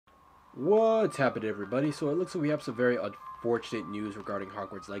What's happening, everybody? So it looks like we have some very unfortunate news regarding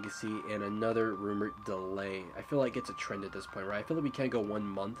Hogwarts Legacy and another rumored delay. I feel like it's a trend at this point, right? I feel like we can't go 1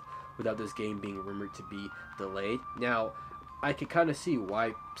 month without this game being rumored to be delayed. Now, I can kind of see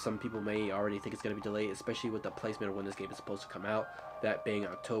why some people may already think it's going to be delayed, especially with the placement of when this game is supposed to come out, that being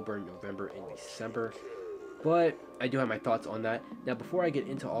October, November, and December. But I do have my thoughts on that. Now, before I get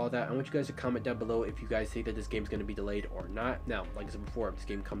into all that, I want you guys to comment down below if you guys think that this game's going to be delayed or not. Now, like I said before, if this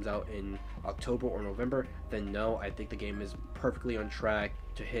game comes out in October or November, then no, I think the game is perfectly on track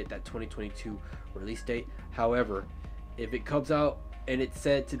to hit that 2022 release date. However, if it comes out and it's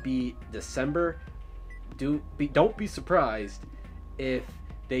said to be December, don't be surprised if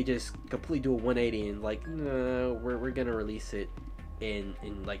they just completely do a 180 and like, no, we're going to release it in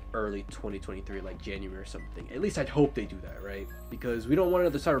like early 2023, like January or something. At least I'd hope they do that, right? Because we don't want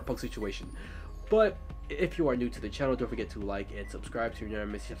another cyberpunk situation. But if you are new to the channel, don't forget to like and subscribe so you never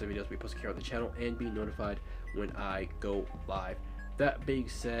miss the videos we post here on the channel and be notified when I go live. That being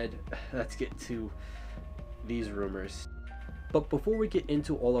said, let's get to these rumors. But before we get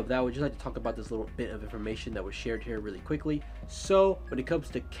into all of that, we'd just like to talk about this little bit of information that was shared here really quickly. So when it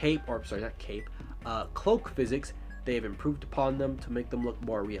comes to cloak physics, they have improved upon them to make them look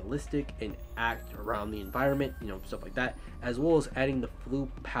more realistic and act around the environment, stuff like that, as well as adding the floo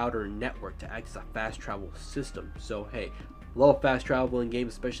powder network to act as a fast travel system. So hey, love fast travel in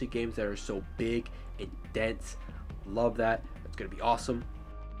games, especially games that are so big and dense. Love that. It's gonna be awesome.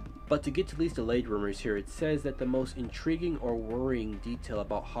 But to get to these delayed rumors here, it says that the most intriguing or worrying detail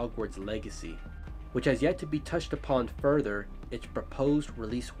about Hogwarts Legacy, which has yet to be touched upon further, its proposed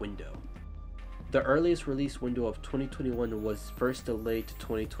release window. The earliest release window of 2021 was first delayed to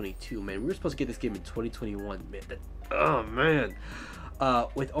 2022. Man, we were supposed to get this game in 2021. Man,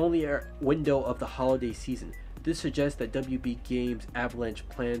 with only a window of the holiday season. This suggests that WB Games Avalanche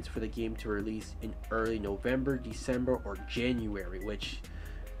plans for the game to release in early November, December, or January, which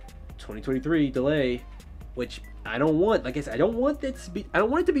 2023 delay, which I don't want. Like I said, I don't want it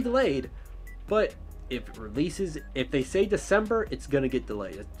to be delayed. But if it releases, if they say December, it's gonna get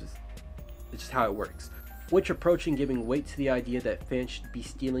delayed. It's just how it works. Which approaching giving weight to the idea that fans should be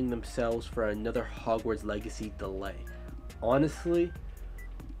steeling themselves for another Hogwarts Legacy delay. Honestly,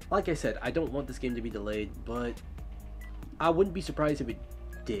 like I said, I don't want this game to be delayed, but I wouldn't be surprised if it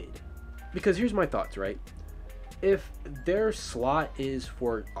did. Because here's my thoughts, right? If their slot is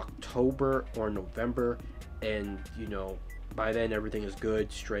for October or November, and by then everything is good,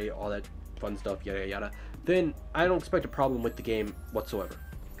 straight, all that fun stuff, yada yada, then I don't expect a problem with the game whatsoever.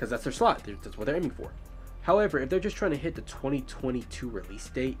 Because that's their slot, that's what they're aiming for. However, if they're just trying to hit the 2022 release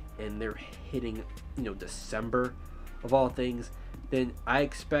date and they're hitting, December of all things, then I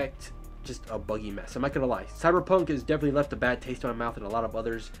expect just a buggy mess. I'm not gonna lie, Cyberpunk has definitely left a bad taste in my mouth, and a lot of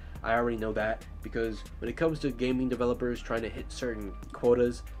others. I already know that, because when it comes to gaming developers trying to hit certain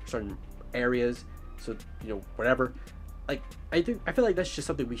quotas, certain areas, so whatever, like I feel like that's just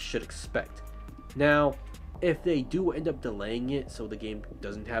something we should expect. Now, if they do end up delaying it so the game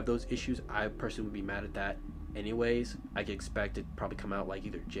doesn't have those issues, I personally would be mad at that anyways. I could expect it to probably come out like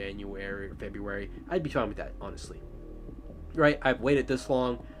either January or February. I'd be fine with that, honestly. Right? I've waited this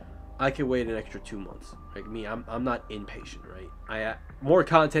long. I could wait an extra 2 months. Like me, I'm not impatient, right? More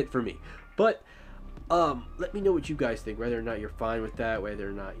content for me. But let me know what you guys think, whether or not you're fine with that, whether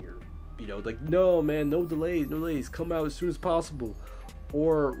or not you're like, no man, no delays, come out as soon as possible.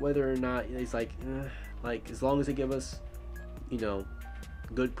 Or whether or not it's like as long as they give us,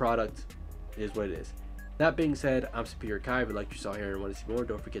 good product, it is what it is. That being said, I'm Superior Kai. If you liked what you saw here and want to see more,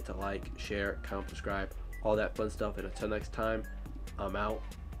 don't forget to like, share, comment, subscribe, all that fun stuff. And until next time, I'm out.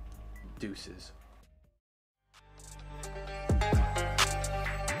 Deuces.